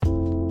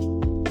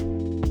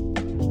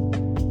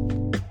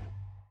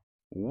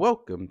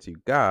Welcome to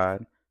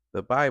God,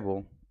 the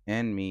Bible,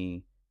 and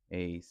Me,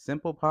 a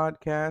simple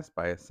podcast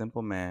by a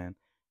simple man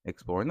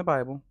exploring the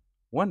Bible,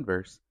 one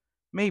verse,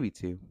 maybe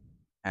two,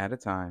 at a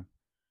time.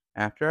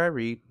 After I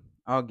read,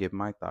 I'll give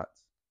my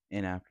thoughts.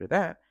 And after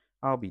that,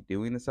 I'll be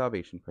doing the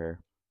salvation prayer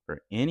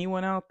for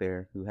anyone out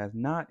there who has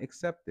not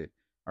accepted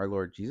our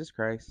Lord Jesus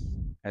Christ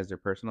as their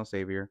personal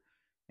Savior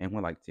and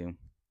would like to.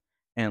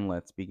 And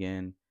let's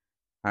begin.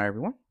 Hi,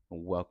 everyone.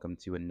 Welcome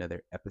to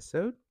another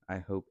episode. I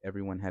hope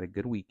everyone had a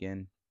good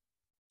weekend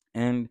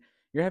and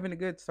you're having a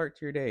good start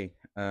to your day.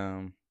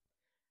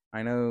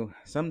 I know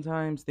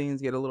sometimes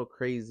things get a little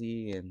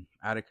crazy and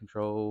out of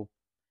control,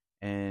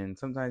 and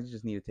sometimes you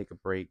just need to take a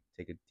break,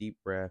 take a deep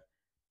breath,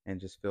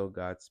 and just feel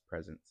God's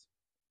presence.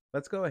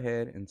 Let's go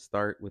ahead and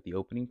start with the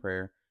opening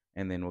prayer,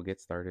 and then we'll get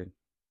started.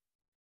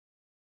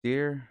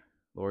 Dear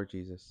Lord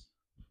Jesus,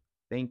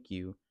 thank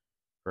you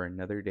for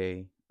another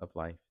day of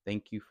life.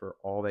 Thank you for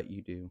all that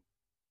you do.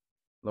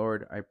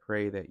 Lord, I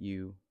pray that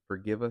you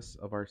forgive us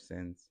of our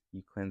sins.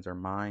 You cleanse our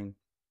mind,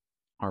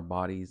 our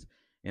bodies,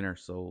 and our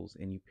souls,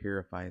 and you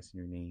purify us in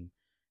your name.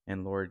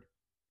 And Lord,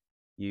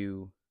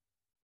 you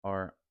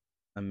are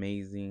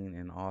amazing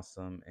and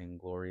awesome and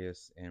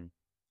glorious, and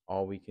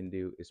all we can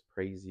do is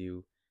praise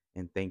you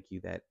and thank you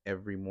that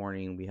every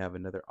morning we have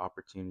another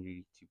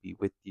opportunity to be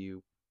with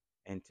you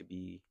and to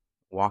be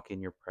walk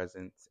in your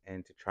presence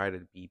and to try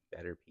to be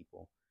better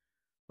people.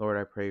 Lord,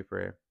 I pray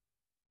for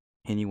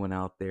anyone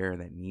out there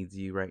that needs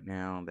you right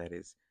now, that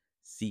is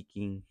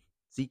seeking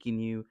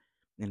you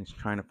and is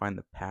trying to find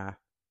the path,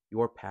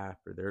 your path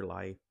for their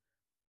life,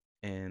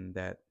 and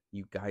that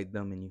you guide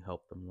them and you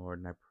help them, Lord.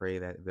 And I pray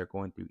that if they're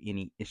going through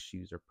any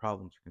issues or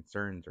problems or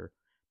concerns or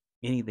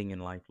anything in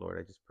life, Lord,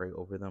 I just pray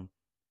over them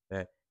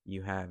that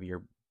you have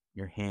your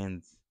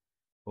hands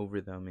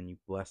over them and you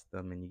bless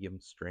them and you give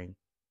them strength.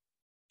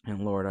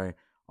 And Lord, I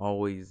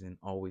always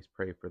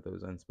pray for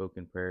those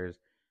unspoken prayers.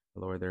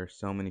 Lord, there are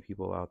so many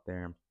people out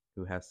there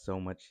who have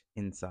so much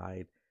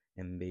inside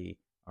and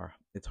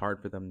it's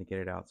hard for them to get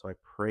it out. So I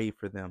pray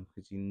for them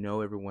because you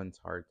know everyone's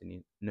heart and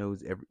you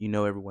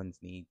know everyone's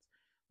needs.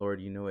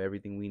 Lord, you know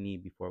everything we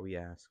need before we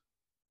ask.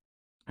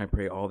 I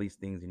pray all these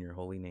things in your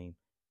holy name.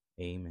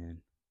 Amen.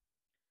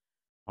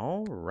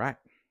 All right.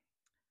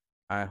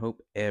 I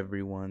hope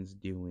everyone's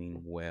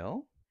doing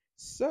well.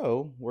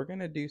 So we're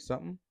gonna do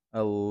something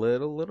a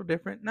little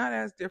different. Not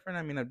as different.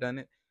 I mean, I've done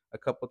it a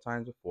couple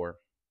times before,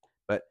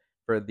 but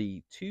for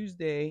the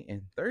Tuesday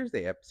and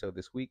Thursday episode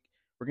this week,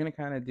 we're gonna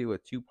kind of do a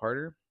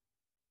two-parter.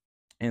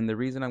 And the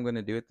reason I'm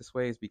gonna do it this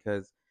way is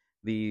because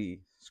the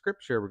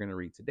scripture we're gonna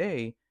read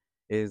today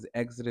is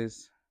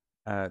Exodus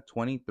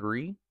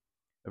 23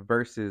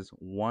 verses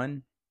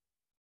 1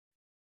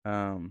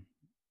 um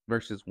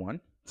verses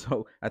 1.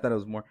 So I thought it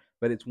was more,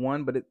 but it's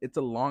 1, but it's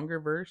a longer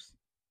verse,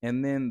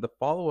 and then the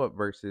follow-up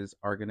verses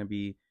are going to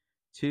be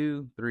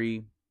 2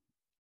 3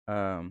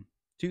 um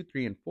 2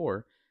 3 and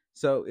 4.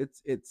 So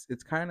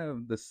it's kind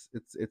of this,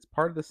 it's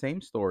part of the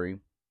same story.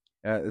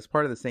 It's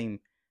part of the same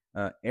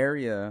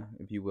area,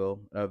 if you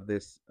will, of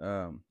this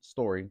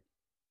story,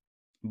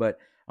 but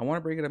I want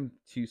to break it up into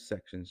two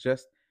sections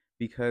just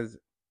because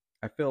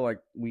I feel like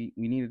we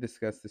need to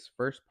discuss this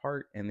first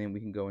part and then we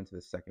can go into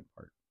the second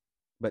part.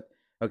 But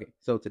okay,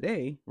 so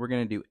today we're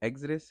gonna do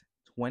Exodus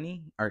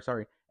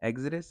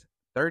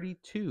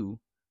 32,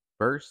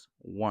 verse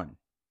 1.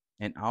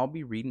 And I'll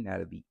be reading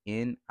out of the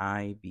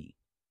NIV.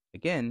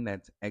 Again,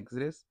 that's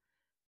Exodus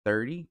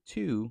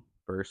 32,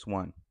 verse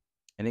 1.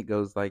 And it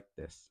goes like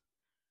this.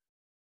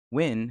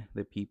 When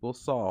the people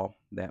saw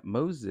that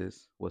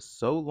Moses was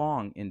so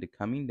long into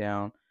coming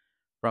down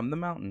from the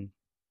mountain,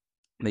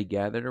 they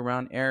gathered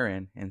around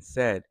Aaron and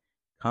said,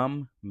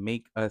 "Come,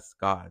 make us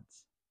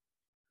gods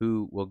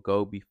who will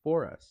go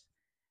before us.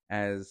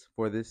 As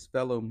for this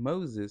fellow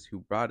Moses who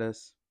brought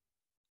us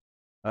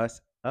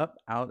up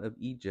out of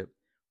Egypt,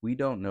 we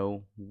don't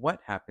know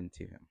what happened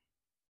to him."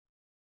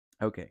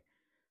 Okay,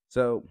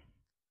 so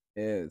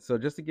so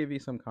just to give you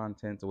some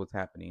context of what's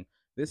happening,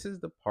 this is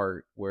the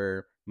part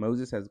where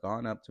Moses has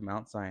gone up to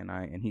Mount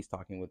Sinai and he's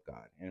talking with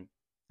God,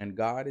 and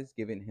God is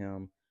giving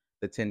him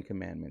the 10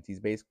 commandments.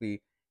 He's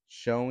basically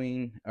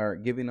showing or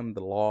giving them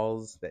the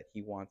laws that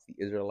he wants the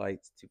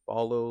Israelites to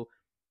follow,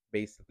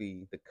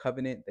 basically the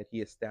covenant that he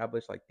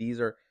established. Like,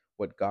 these are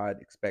what God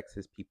expects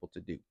his people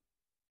to do,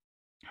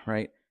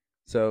 right?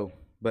 So,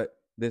 but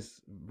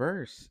this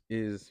verse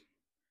is,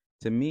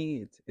 to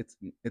me,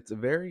 it's a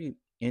very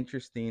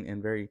interesting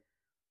and very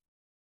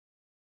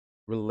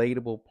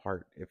relatable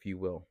part, if you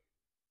will,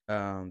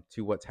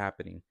 to what's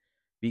happening,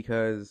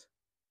 because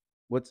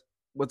what's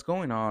what's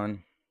going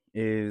on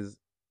is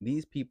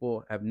these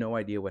people have no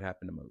idea what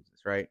happened to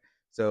Moses, right?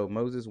 So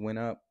Moses went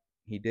up,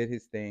 he did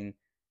his thing,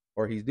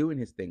 or he's doing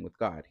his thing with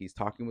God. He's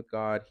talking with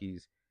God,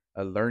 he's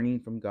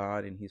learning from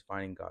God, and he's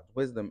finding God's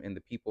wisdom. And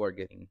the people are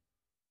getting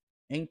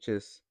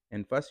anxious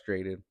and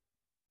frustrated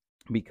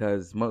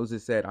because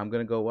Moses said, "I'm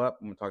gonna go up,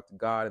 I'm gonna talk to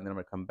God, and then I'm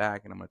gonna come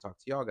back and I'm gonna talk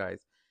to y'all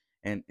guys,"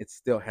 and it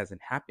still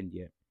hasn't happened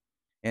yet.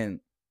 And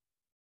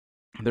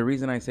the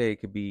reason I say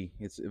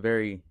it's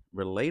very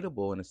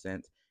relatable in a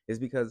sense is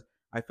because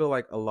I feel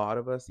like a lot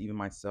of us, even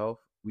myself,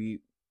 we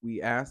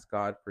ask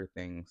God for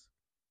things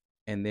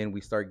and then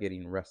we start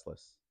getting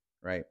restless,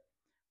 right?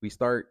 We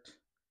start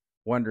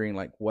wondering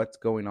like what's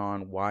going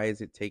on, why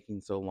is it taking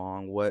so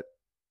long? What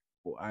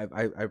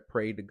I've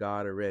prayed to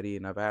God already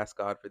and I've asked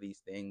God for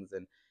these things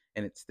and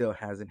it still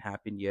hasn't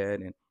happened yet.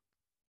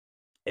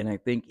 And I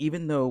think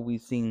even though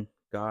we've seen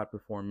God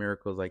perform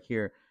miracles like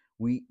here,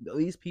 we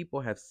these people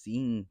have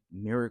seen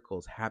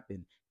miracles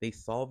happen. They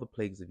saw the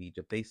plagues of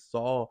Egypt. They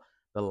saw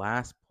the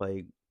last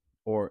plague,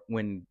 or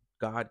when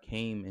God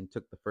came and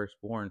took the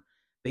firstborn.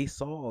 They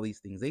saw all these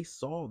things. They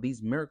saw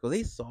these miracles.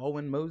 They saw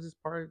when Moses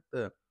parted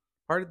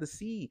the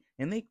sea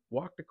and they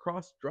walked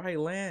across dry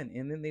land,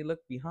 and then they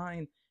looked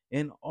behind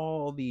and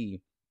all the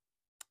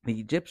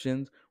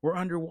Egyptians were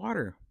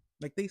underwater.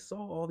 Like they saw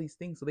all these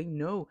things, so they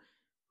know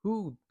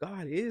who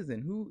God is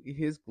and who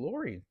his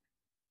glory.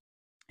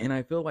 And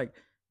I feel like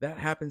that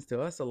happens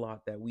to us a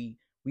lot, that we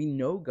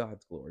know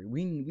God's glory.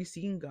 We've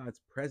seen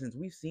God's presence.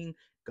 We've seen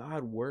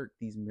God work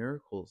these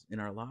miracles in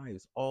our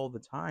lives all the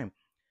time.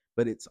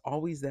 But it's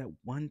always that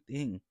one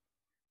thing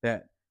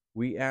that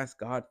we ask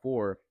God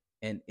for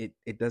and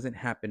it doesn't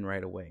happen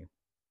right away.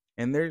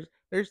 And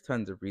there's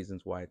tons of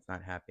reasons why it's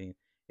not happening.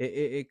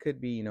 It could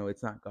be,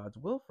 it's not God's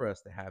will for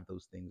us to have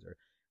those things,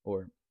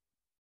 or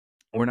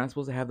we're not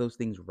supposed to have those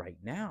things right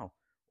now,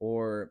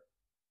 or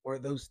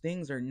those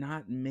things are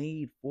not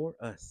made for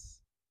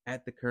us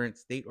at the current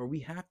state, or we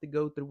have to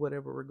go through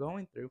whatever we're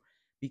going through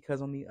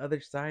because on the other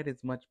side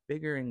it's much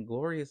bigger and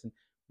glorious and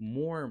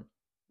more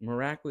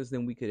miraculous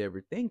than we could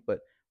ever think. But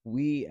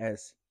we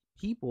as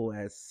people,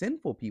 as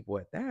sinful people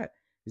at that,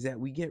 is that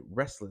we get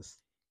restless.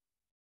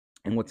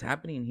 And what's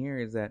happening here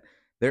is that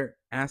they're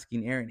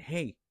asking Aaron,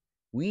 hey,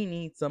 we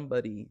need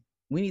somebody,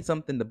 we need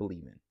something to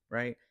believe in,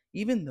 right?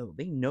 Even though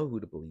they know who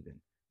to believe in,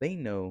 they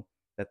know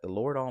that the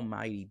Lord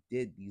Almighty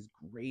did these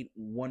great,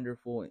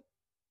 wonderful,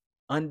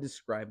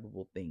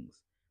 undescribable things.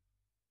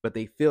 But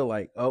they feel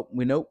like, oh,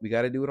 we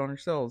got to do it on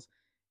ourselves.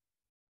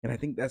 And I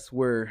think that's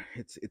where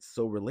it's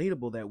so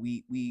relatable that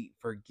we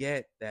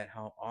forget that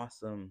how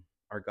awesome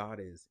our God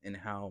is and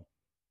how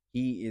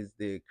he is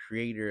the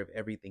creator of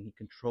everything. He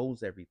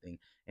controls everything,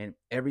 and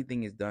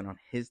everything is done on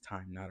his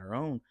time, not our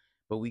own.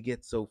 But we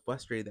get so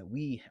frustrated that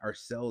we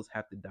ourselves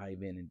have to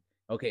dive in and,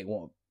 okay,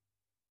 well,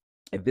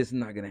 if this is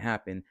not going to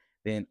happen,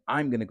 then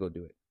I'm going to go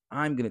do it.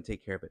 I'm going to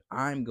take care of it.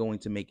 I'm going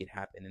to make it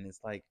happen. And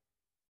it's like,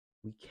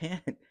 we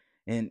can't.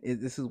 And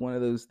this is one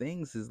of those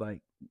things, is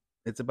like,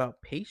 it's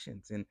about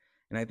patience. And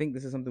I think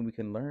this is something we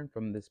can learn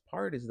from this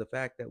part, is the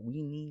fact that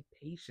we need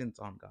patience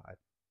on God,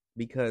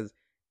 because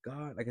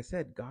God, like I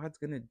said, God's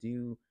going to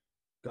do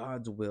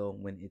God's will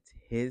when it's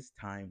his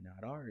time,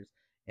 not ours.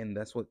 And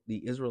that's what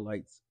the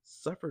Israelites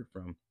suffered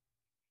from.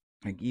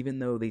 Like, even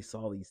though they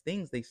saw these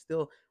things, they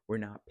still were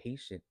not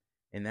patient.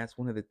 And that's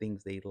one of the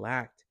things they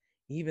lacked.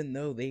 Even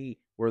though they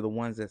were the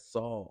ones that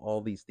saw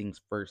all these things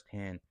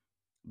firsthand,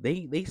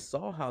 they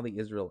saw how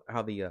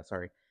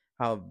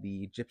how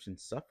the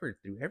Egyptians suffered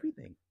through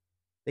everything.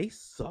 They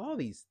saw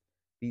these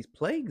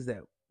plagues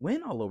that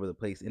went all over the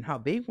place and how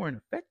they weren't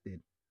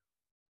affected.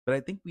 But I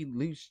think we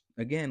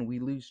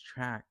lose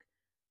track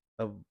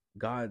of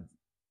God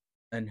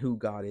and who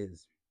God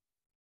is.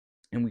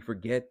 And we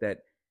forget that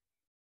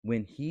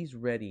when he's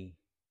ready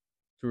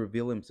to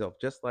reveal himself,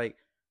 just like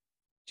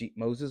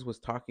Moses was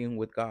talking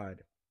with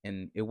God,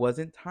 and it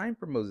wasn't time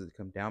for Moses to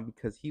come down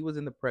because he was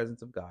in the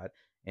presence of God,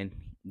 and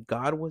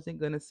God wasn't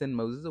going to send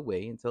Moses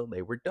away until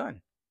they were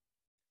done.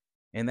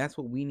 And that's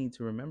what we need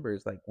to remember,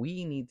 is like,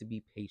 we need to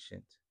be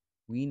patient.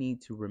 We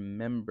need to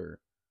remember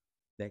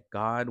that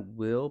God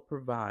will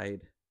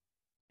provide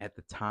at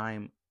the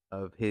time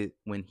of his,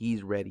 when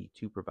he's ready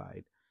to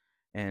provide.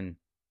 And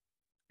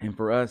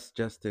for us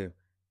just to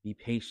be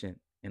patient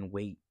and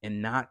wait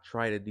and not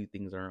try to do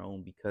things on our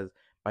own, because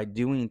by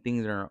doing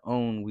things on our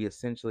own, we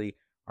essentially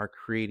are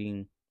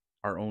creating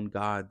our own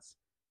gods,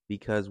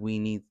 because we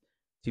need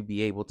to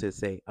be able to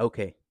say,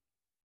 okay,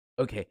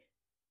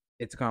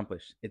 it's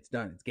accomplished, it's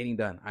done, it's getting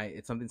done,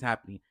 it's something's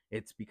happening,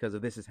 it's because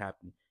of this is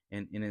happening.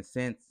 And in a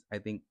sense, I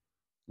think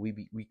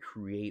we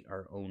create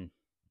our own,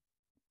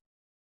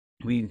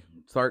 we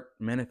start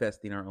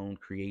manifesting our own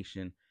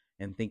creation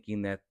and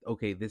thinking that,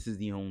 okay, this is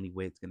the only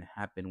way it's going to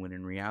happen, when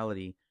in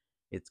reality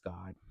it's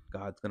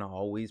God's going to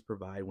always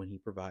provide when he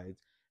provides.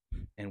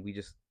 And we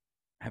just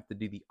have to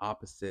do the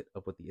opposite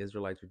of what the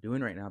Israelites are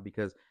doing right now,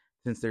 because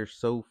since they're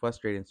so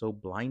frustrated and so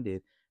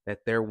blinded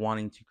that they're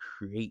wanting to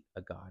create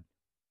a god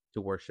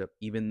to worship,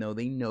 even though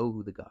they know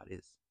who the God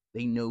is.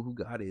 They know who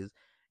God is,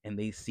 and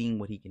they've seen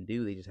what he can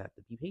do. They just have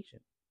to be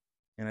patient.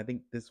 And I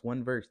think this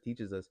one verse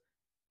teaches us,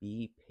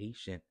 be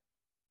patient,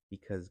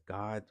 because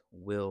God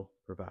will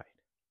provide.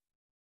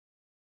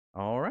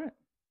 All right.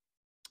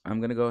 I'm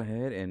going to go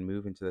ahead and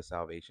move into the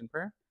salvation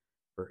prayer.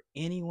 For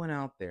anyone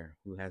out there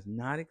who has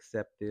not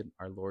accepted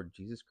our Lord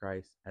Jesus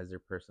Christ as their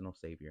personal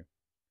Savior,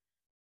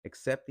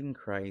 accepting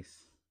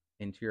Christ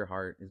into your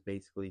heart is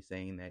basically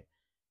saying that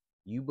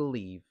you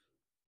believe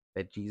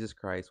that Jesus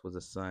Christ was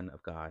a Son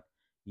of God.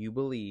 You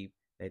believe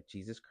that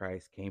Jesus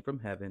Christ came from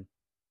heaven,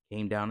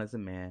 came down as a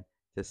man,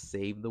 to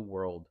save the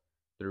world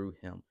through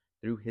him,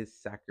 through his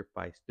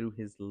sacrifice, through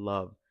his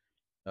love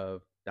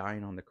of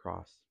dying on the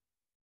cross,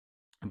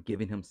 of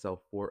giving himself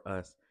for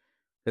us,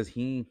 because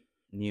he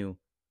knew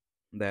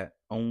that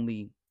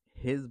only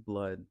his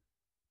blood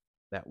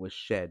that was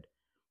shed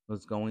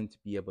was going to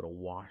be able to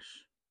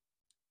wash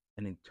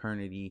an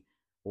eternity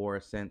or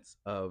a sense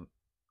of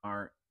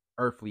our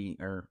earthly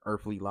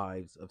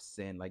lives of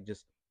sin. Like,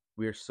 just,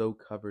 we are so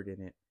covered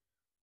in it,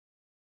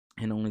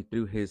 and only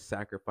through his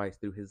sacrifice,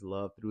 through his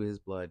love, through his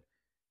blood,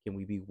 can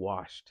we be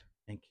washed,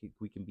 and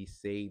we can be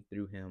saved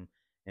through him.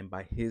 And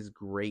by his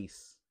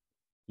grace,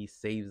 he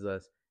saves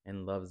us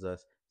and loves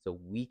us so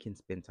we can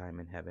spend time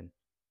in heaven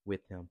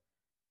with him.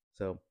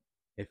 So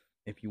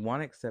if you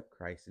want to accept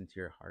Christ into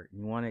your heart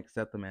and you want to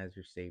accept him as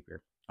your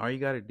savior, all you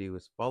got to do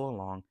is follow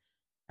along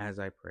as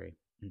I pray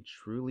and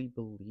truly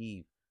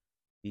believe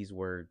these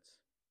words.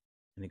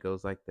 And it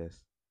goes like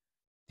this: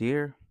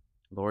 Dear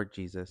Lord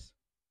Jesus,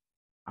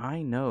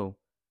 I know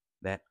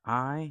that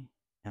I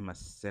am a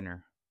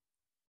sinner,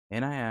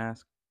 and I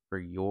ask for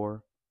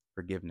your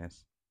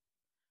forgiveness.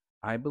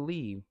 I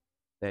believe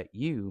that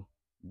you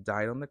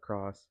died on the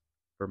cross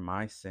for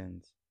my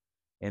sins,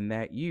 and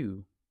that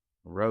you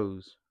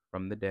rose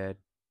from the dead.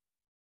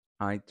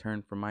 I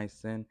turn from my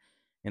sin,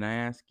 and I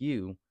ask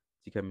you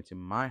to come into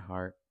my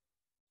heart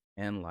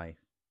and life.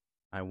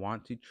 I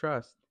want to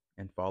trust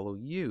and follow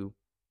you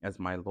as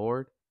my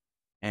Lord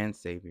and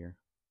Savior.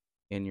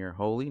 In your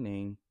holy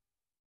name,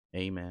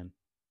 amen.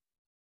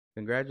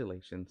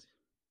 Congratulations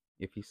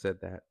if you said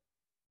that,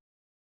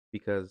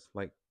 because,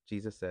 like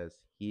Jesus says,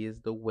 he is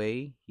the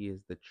way, he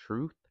is the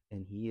truth,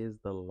 and he is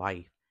the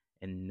life,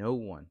 and no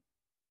one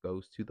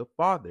goes to the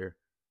Father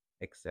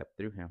except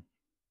through him.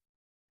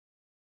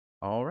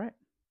 All right,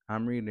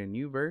 I'm reading a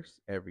new verse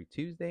every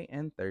Tuesday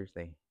and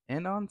Thursday,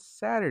 and on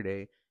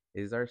Saturday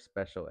is our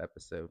special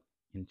episode.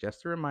 And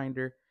just a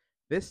reminder,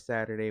 this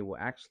Saturday will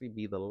actually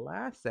be the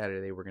last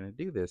Saturday we're gonna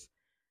do this.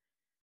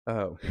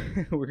 Oh,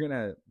 we're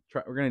gonna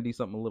do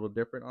something a little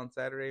different on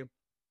Saturday.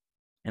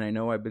 And I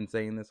know I've been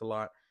saying this a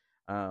lot,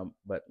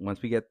 but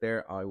once we get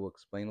there, I will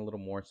explain a little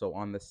more. So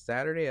on the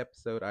Saturday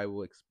episode, I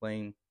will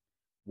explain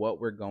what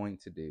we're going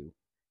to do,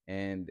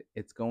 and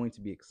it's going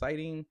to be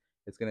exciting.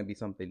 It's going to be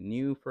something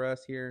new for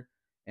us here,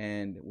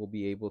 and we'll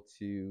be able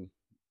to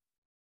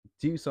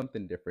do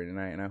something different.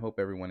 And I hope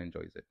everyone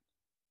enjoys it.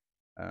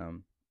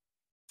 Um,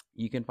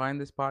 you can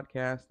find this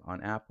podcast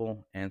on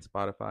Apple and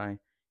Spotify.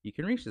 You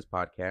can reach this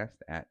podcast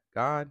at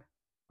God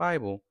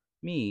Bible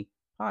Me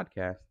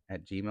Podcast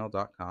at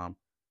gmail.com.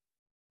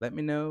 Let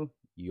me know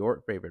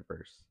your favorite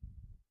verse,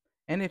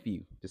 and if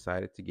you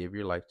decided to give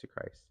your life to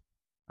Christ.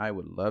 I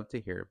would love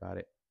to hear about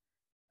it.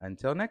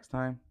 Until next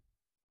time,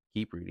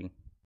 keep reading.